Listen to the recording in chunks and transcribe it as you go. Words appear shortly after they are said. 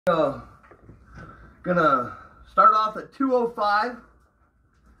Gonna start off at 205,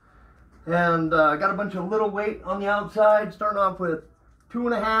 and got a bunch of little weight on the outside, starting off with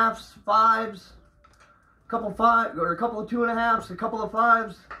 2.5s, 5s, a couple of 2.5s, a couple of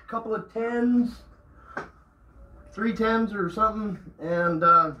 5s, a couple of 10s, 3 10s or something, and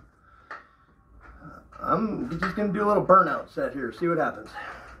I'm just gonna do a little burnout set here, see what happens.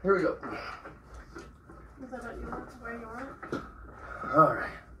 Here we go. Is that what you want? Where you want it? All right.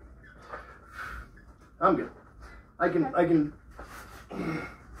 I'm good. I can.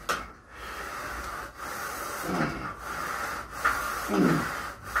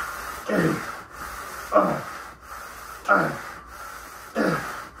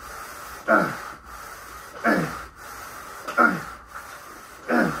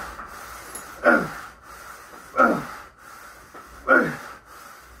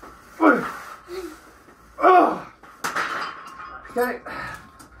 Okay.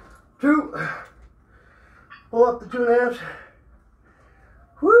 2. Pull up the 2.5s.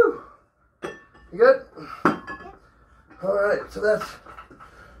 Woo! You good? All right, so that's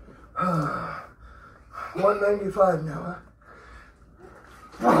 195 now,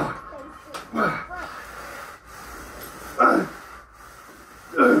 huh?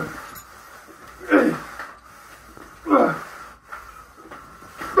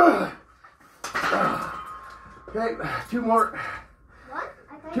 Okay, 2 more. What?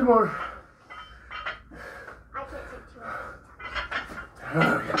 2 more. I can't take 2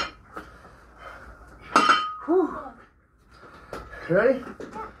 Okay. Whew. Ready?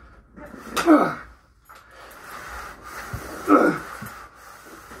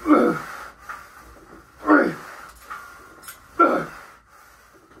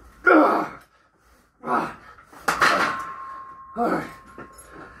 All right.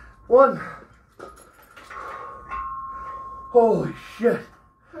 1. Holy shit.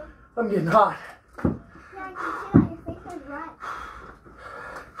 I'm getting hot. Yeah, I can see that. Your face is red.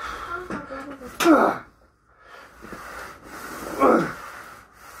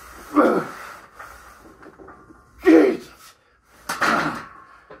 Jesus.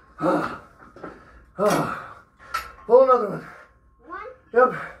 Pull another one. 1? Yep.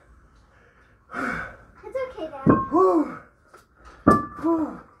 It's okay, Dad. Whew.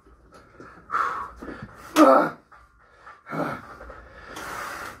 Whew.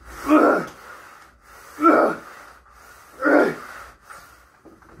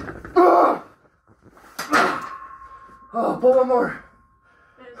 Oh, pull one more.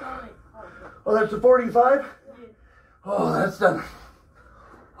 Oh, that's the 45? Oh, that's done.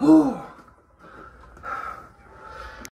 Oh.